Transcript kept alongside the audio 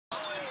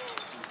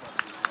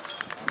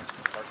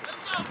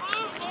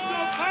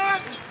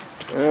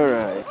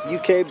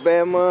UK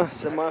Bama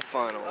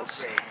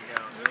semifinals.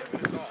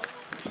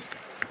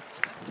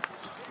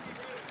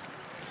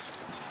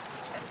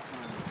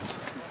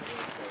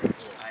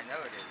 I know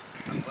it is.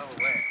 I'm well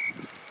aware.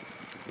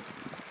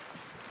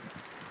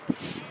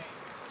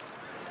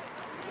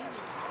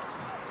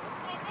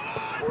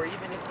 Or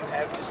even if you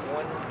have just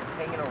one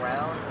hanging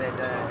around that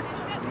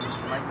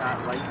you might not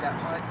like that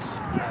much,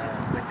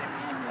 but then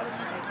you have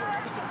other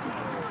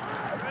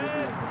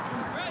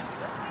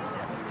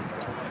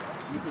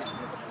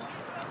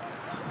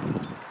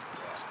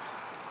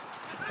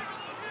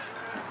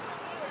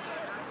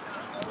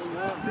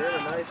They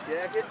have a nice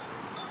jacket.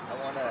 I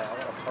want a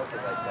parka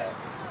like that.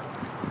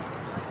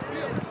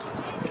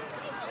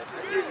 That's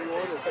it. You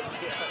want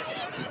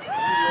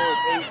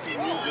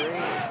ACU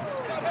green.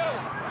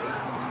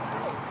 ACU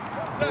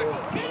Little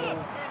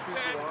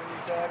army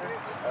pattern.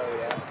 Oh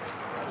yeah.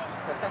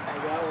 I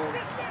got one.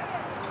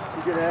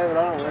 You can have it, I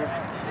don't wear.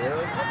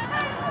 Really?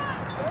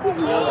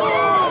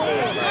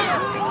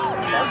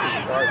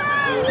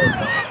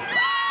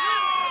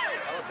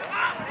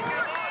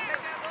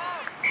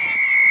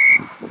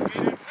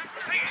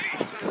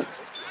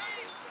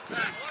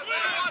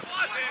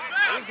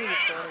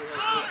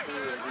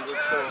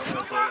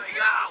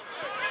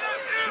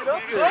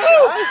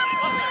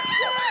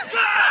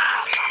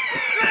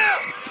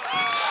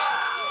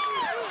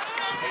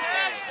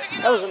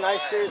 That was a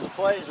nice series of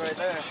plays right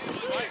there.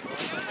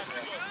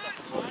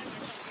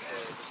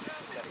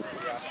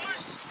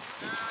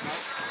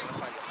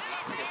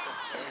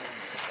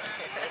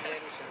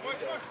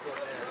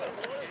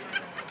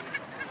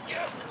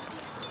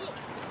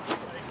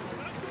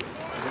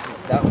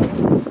 That one.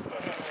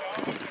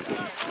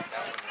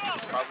 That one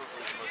is probably the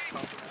most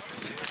comfortable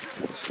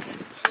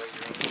for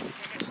you.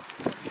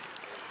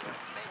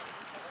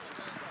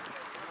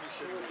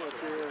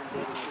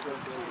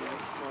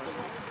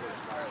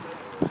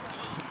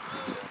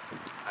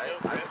 I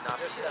would not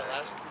see that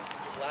last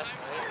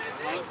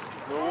night.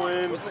 No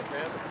win. Wasn't it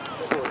Graham?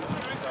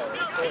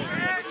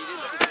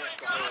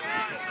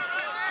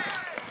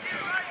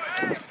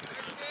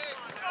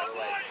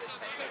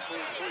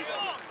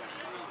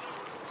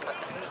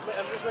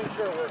 I'm just making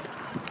sure we're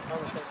on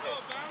the same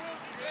page.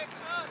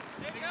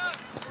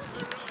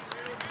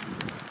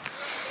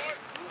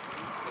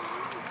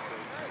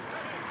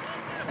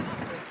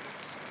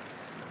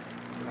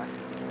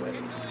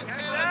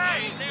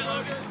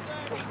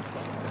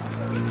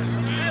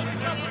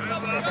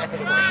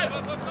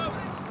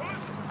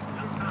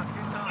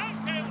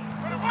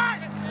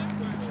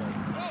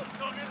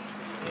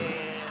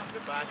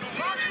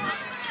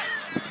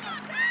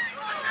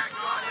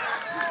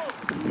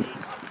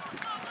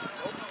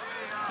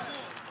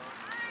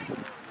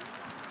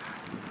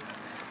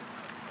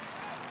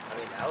 I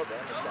mean,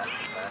 Alabama's got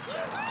some fast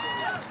guys.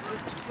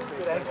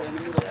 Good ankle.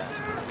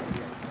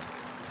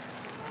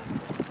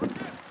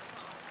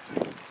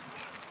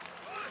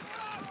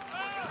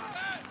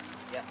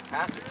 Yeah,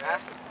 pass it.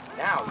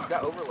 Now, you've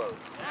got overload.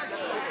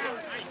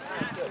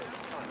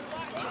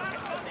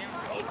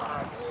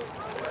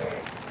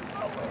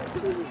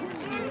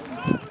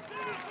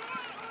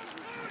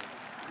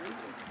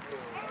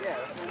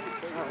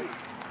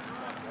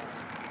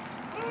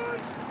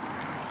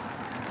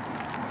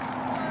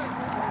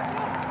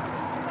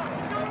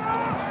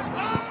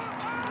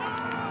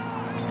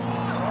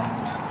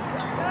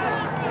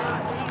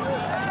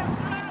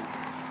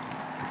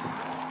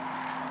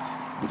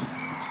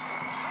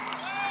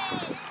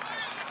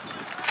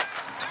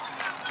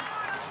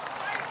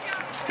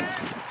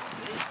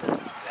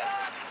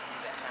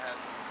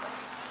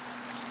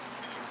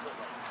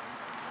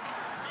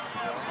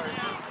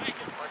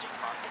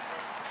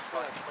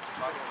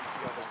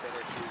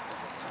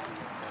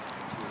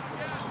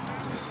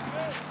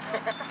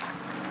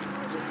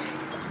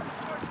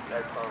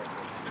 That's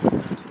powerful.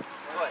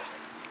 What?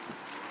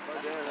 My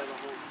dad had a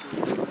whole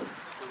suit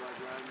for like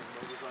riding his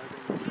motorcycle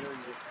and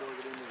you just plug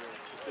it into the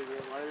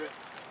cigarette lighter.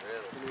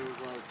 Really? And it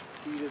was like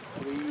heated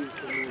sleeves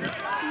and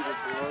heated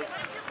gloves.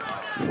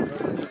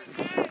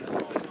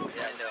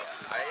 Yeah, no.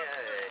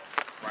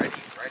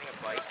 Riding a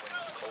bike when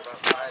it's cold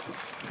outside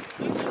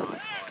is not fun.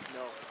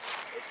 No.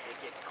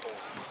 It gets cold.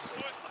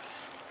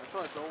 I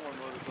thought I sold my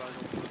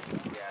motorcycle.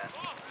 Yeah.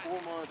 4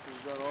 months is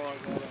about all I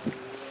got out of it.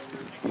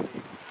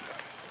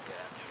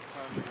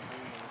 Yeah.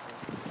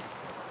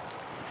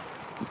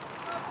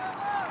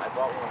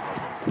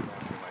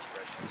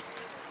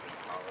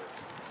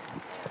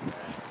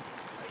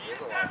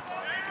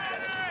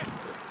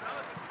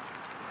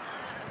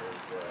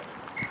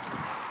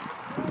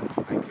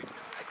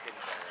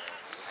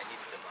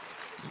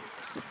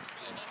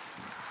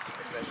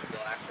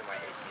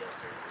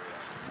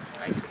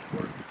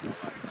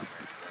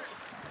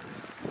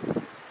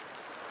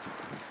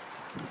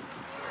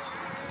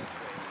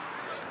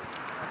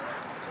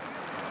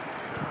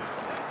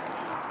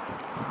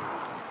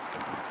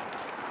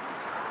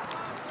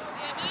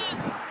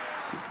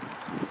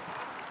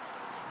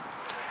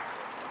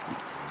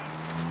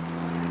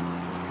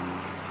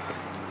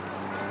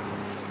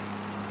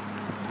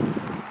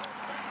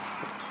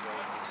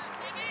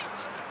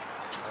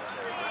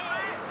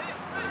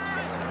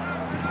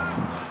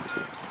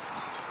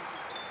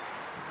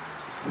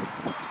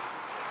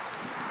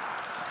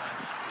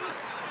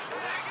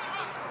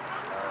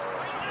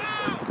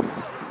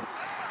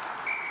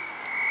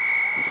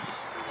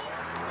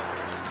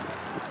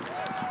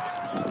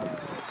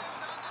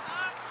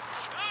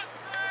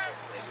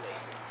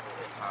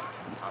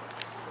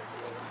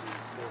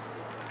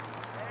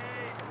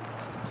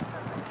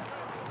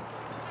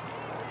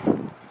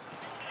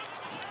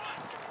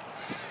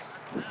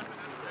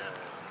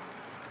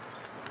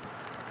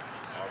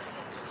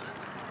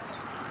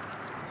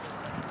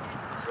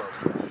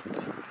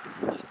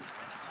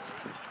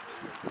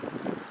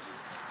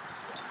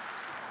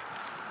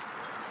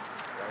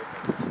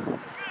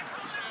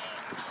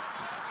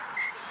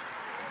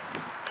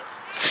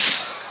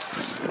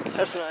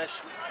 That's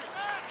nice.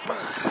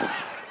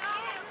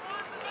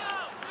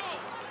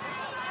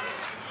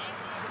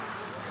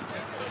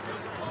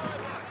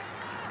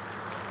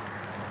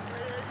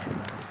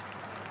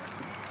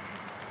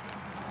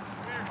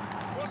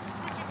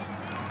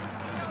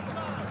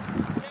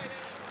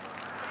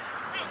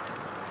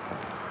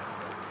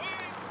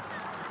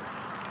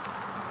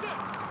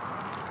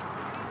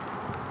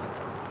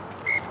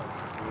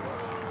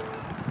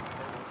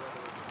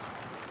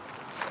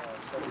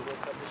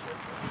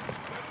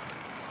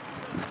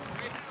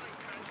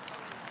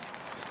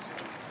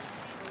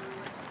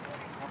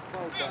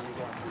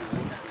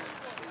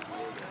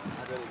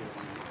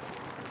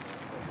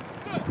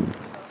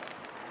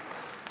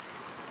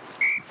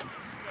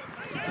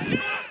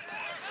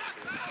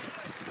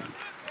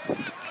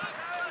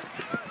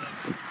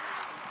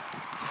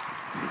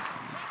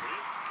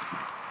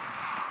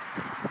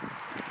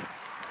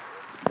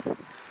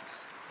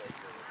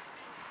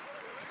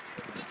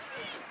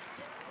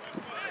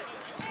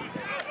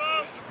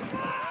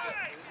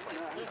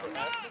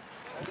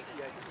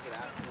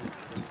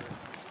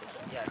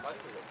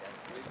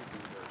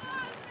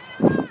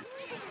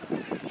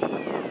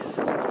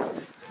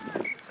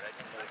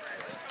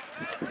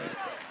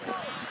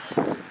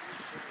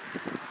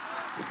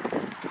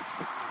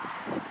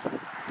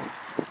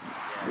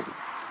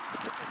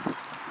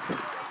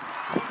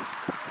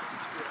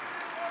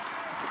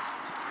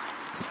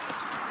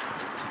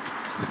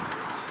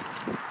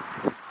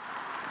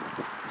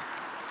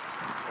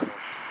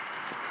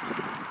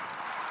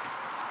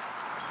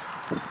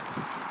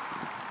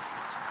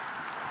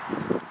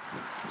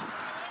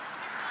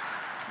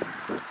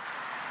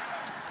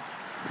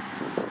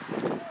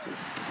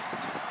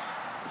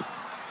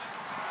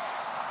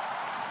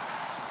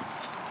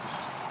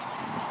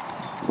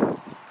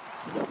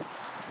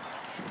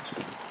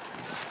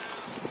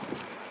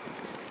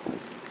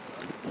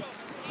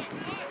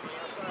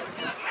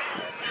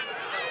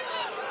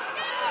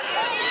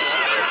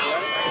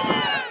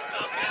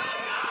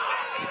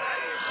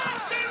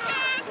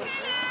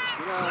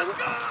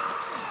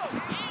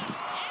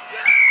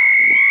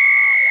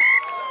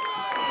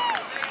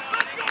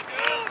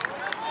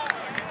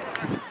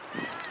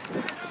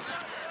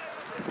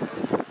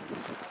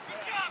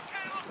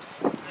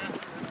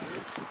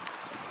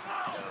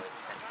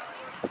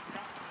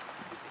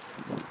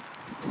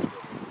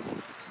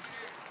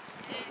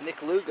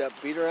 Nick Lou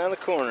got beat around the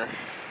corner.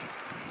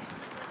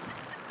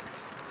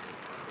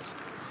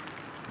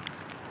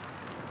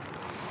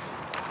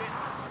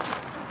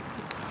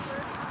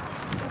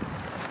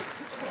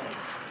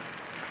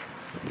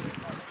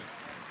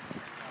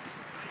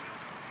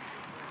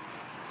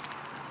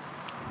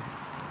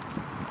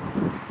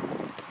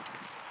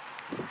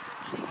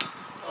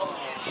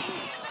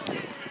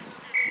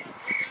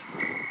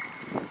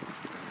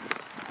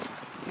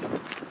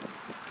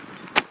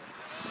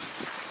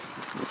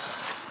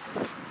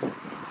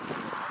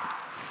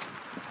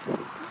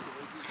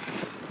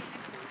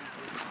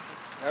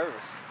 Nervous.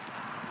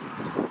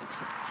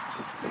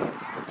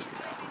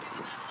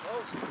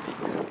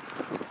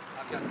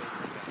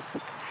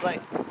 It's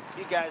like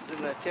you guys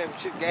in the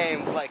championship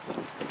game, like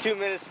 2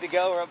 minutes to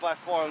go, we're up by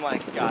 4. I'm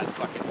like, God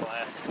fucking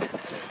bless.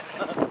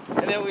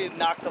 And then we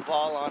knocked the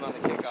ball on the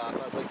kickoff.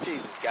 I was like,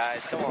 Jesus,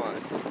 guys, come on.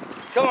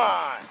 Come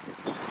on!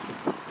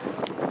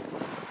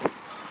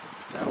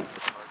 That one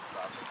was hard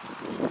stopping.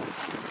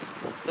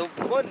 The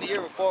one the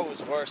year before was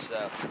worse,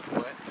 though.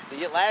 What?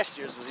 The last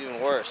year's was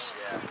even worse.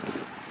 Yeah.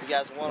 You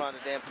guys won on a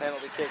damn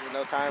penalty kick with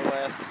no time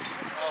left.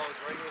 Oh, it's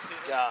regular season?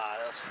 God,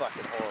 that was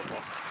fucking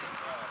horrible.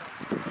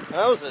 And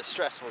that was a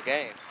stressful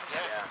game.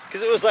 Yeah.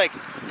 Because it was like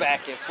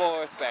back and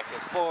forth, back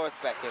and forth,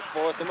 back and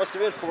forth. There must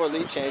have been 4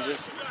 lead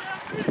changes.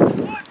 It was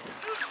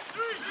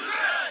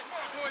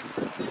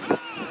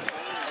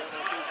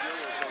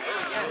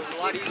a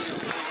lot easier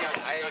because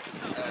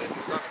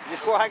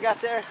Before I got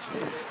there? it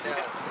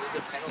was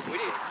a penalty.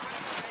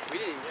 We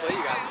didn't even play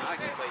you guys when I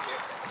could play here.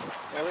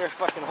 Yeah, we were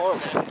fucking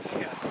horrible.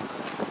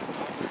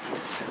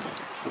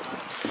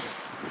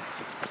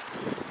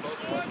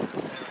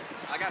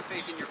 I got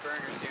faith in your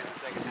burners here in the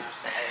second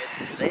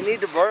half. They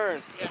need to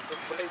burn.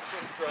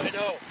 I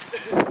know.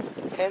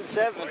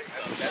 10-7.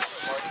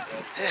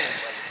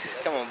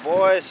 Come on,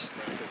 boys.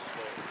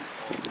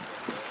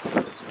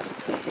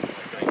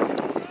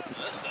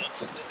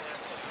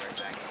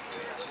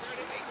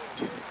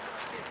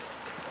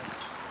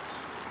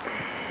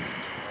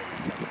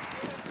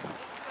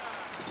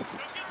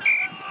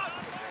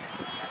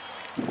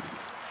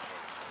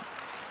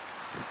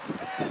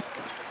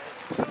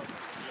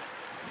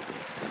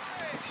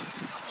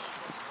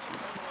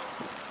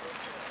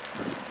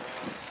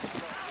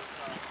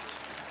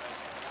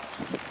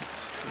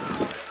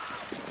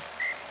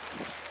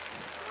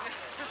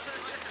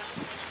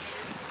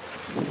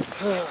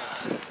 The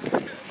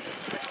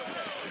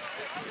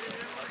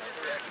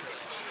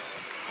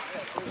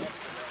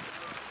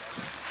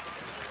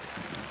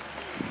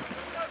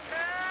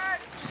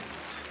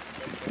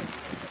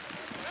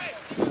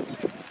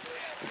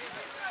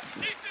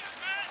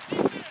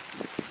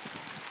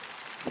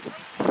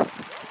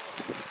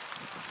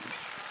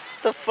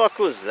fuck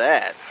was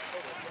that?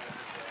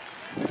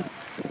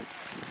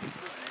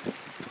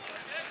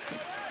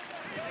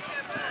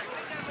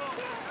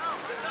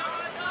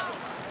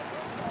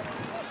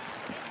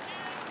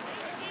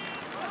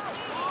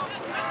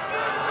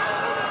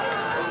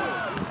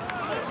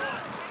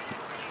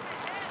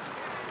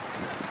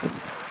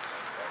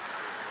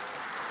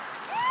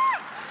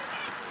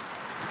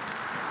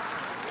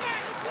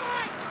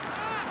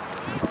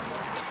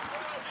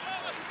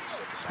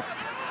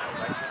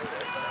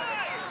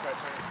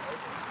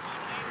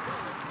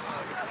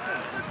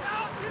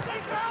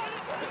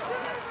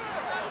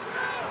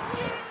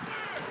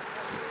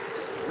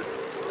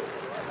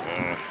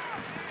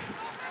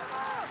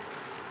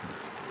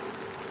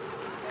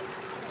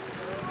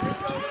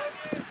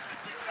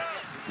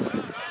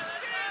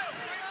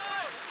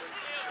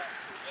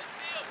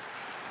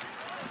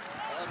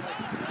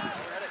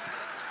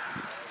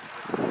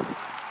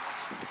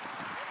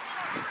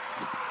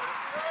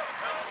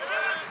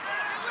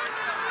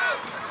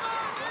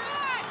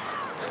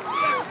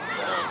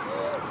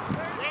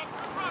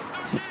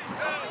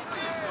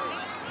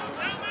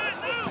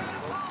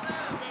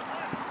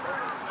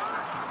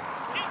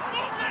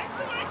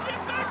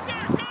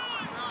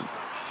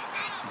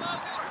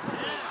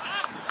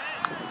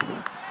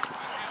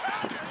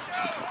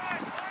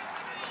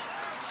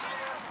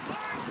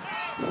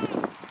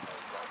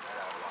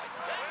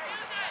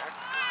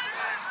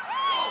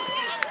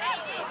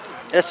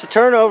 It's a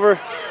turnover.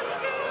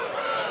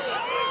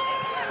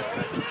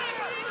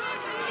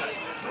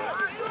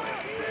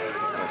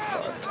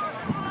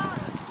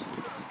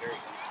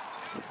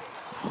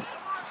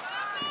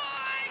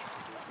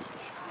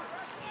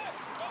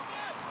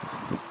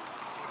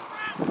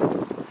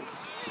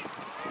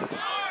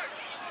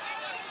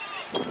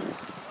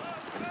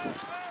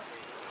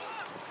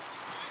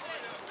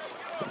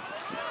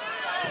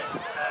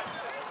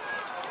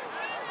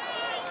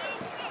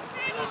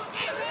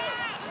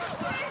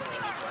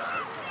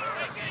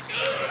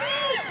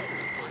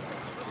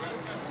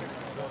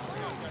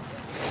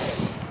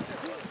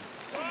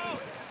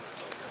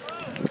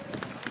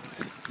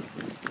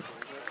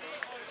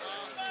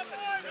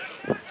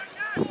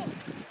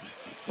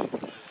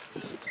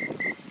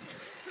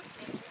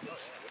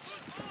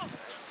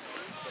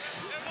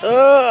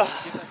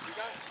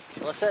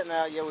 What's that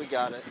now? Yeah, we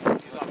got it.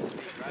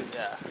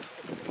 Yeah.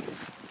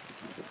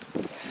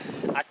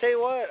 I tell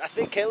you what, I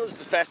think Caleb's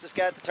the fastest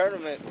guy at the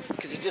tournament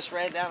because he just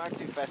ran down our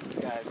two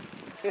fastest guys.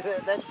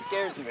 That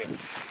scares me. He's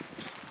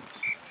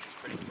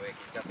pretty quick.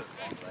 He's got those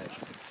long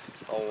legs.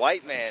 A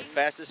white man,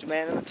 fastest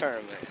man in the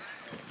tournament.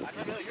 I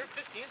know, your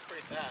 15 is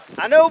pretty fast.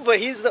 I know, but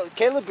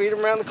Caleb beat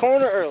him around the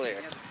corner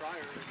earlier.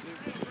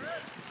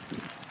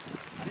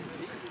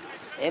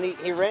 And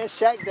he ran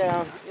Shaq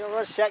down. You don't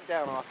run Shaq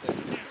down often.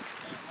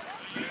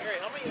 Gary,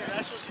 how many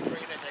internationals are you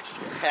bringing in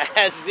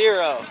next year?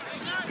 0.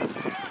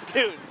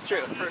 Dude,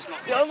 true.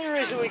 The only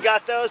reason we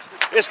got those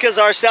is because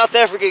our South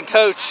African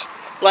coach,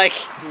 like,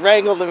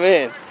 wrangled them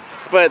in.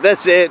 But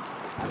that's it.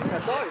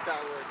 That's always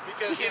how it works.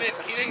 Because he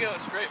didn't go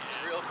straight for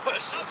the real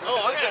question.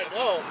 Oh, okay,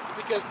 no.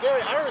 Because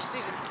Gary, I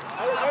received an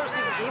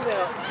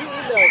email, 2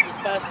 emails this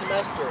past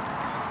semester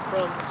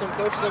from some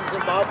coaches in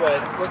Zimbabwe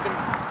looking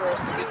for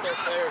us to get their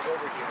players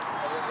over here.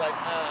 I was like,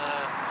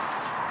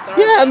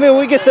 sorry. Yeah, I mean,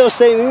 we get those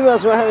same emails.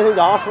 We don't have anything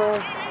to offer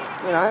them.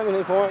 We don't have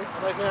anything for them.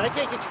 I'm like, man, I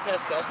can't get you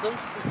past customs.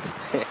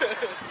 I'm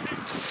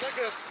not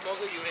going to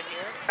smuggle you in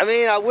here. I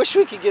mean, I wish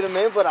we could get them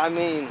in, but I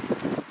mean,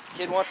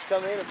 kid wants to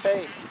come in and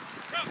pay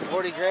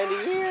 40 grand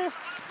a year.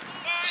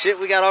 Shit,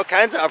 we got all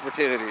kinds of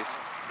opportunities.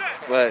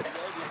 But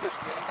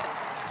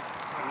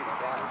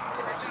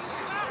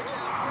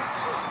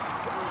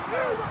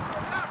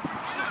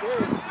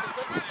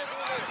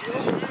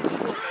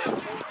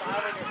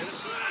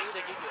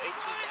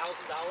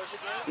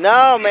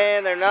no,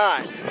 man, they're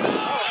not.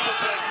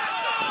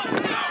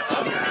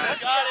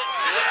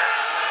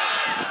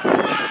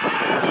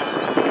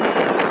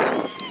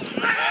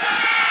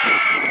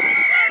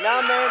 Now,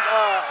 man,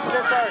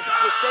 since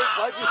the state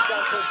budget's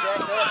got so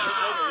jacked up, they're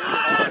really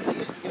hard. They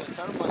used to give a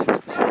ton of money, but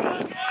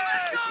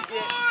if you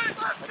get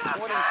like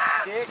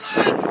 26,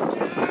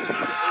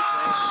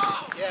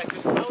 Yeah,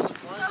 because when I was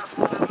applying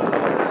for the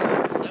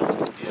that was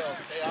the deal.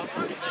 They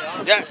offered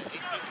Yeah. an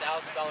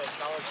 $18,000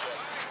 scholarship.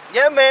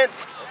 yeah, man,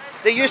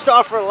 they used to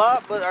offer a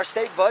lot, but our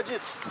state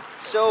budget's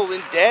so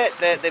in debt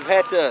that they've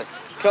had to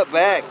cut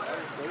back.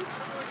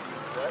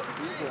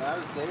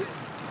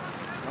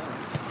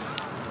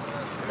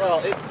 Well,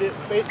 it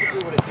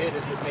basically what it did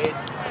is it made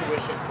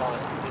tuition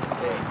costs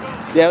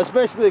in-state. Yeah, it was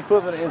basically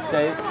equivalent to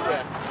in-state.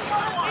 Yeah.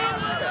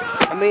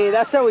 I mean,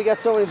 that's how we got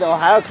so many of the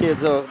Ohio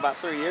kids about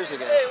 3 years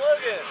ago. Hey,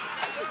 Logan!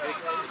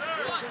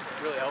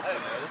 Really helpful,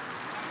 man.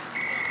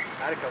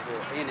 I had a couple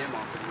A&M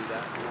offers me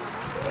that.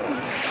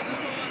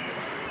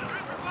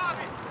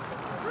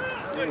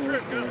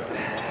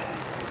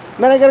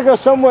 Man, I gotta go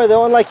somewhere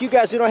though. Unlike you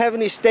guys, we don't have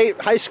any state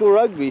high school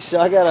rugby, so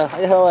I gotta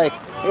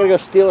go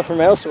steal it from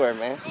elsewhere,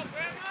 man.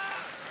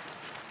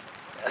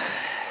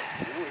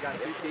 We got 2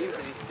 teams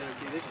in East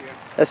Tennessee this year.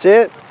 That's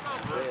it.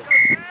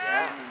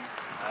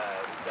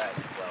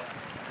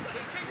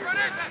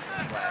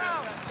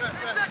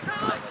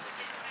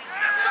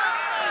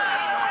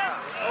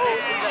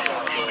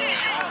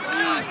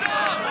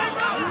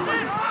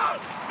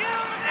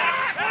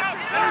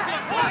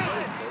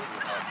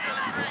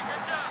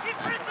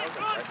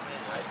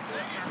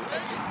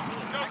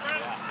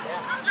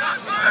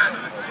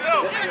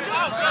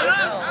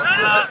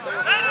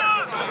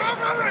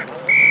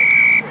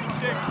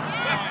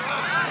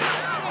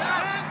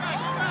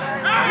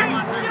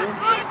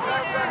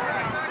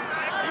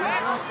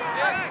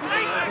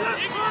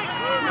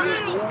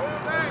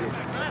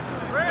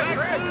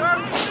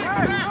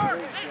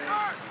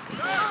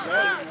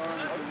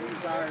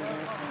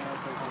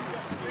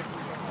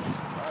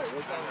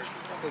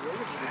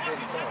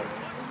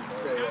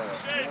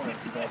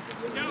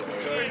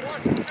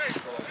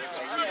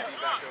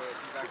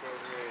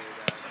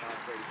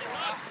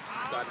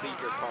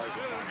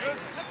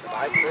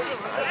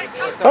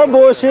 All right,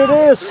 boys, here it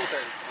is.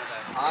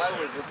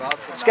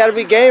 It's got to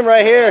be game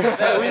right here.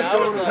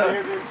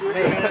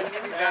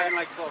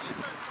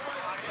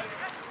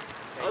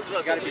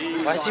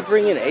 Why is he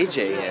bringing AJ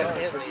in?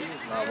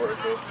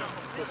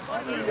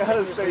 You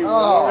gotta stay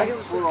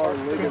warm for our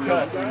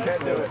ligaments. You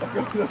can't do it.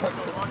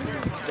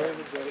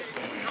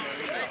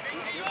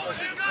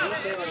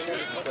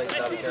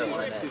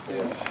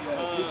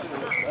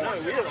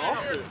 We are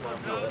off this one.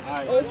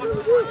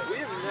 We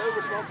have no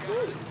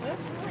responsibility.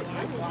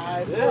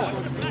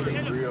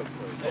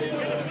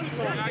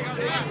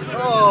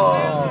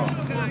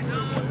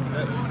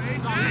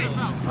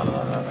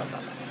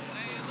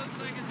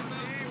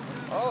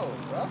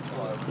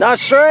 Not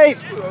straight.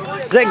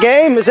 Is that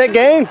game? Is that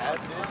game?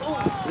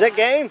 Is that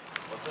game?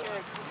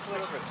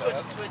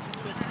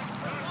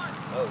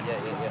 Oh,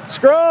 yeah.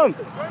 Scrum!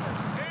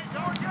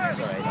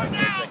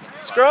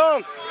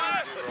 Scrum!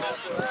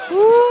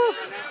 Woo!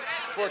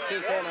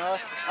 14-10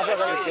 us. I thought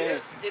that was game.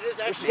 This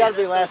has got to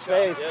be last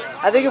phase.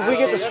 I think if we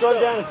get the scrum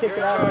down and kick it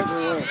out, I think we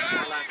win.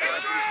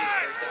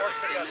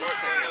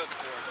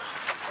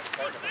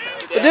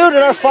 But dude,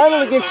 in our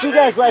final against you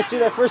guys last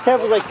year, that first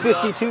half was like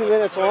 52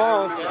 minutes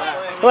long.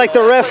 Like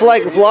the ref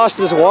lost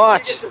his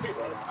watch.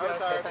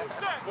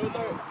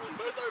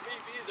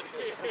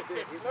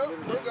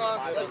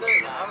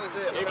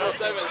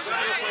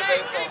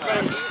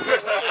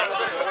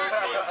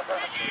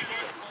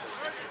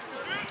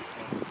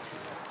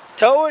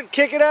 Toe it,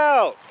 kick it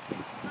out.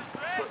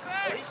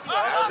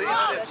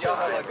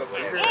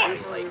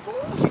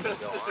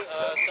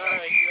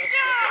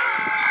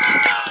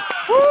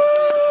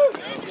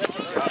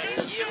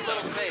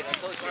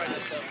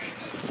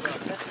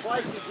 That's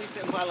twice you beat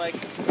them by like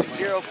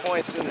 0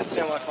 points in the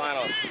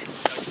semifinals.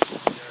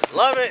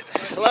 Love it,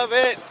 love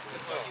it.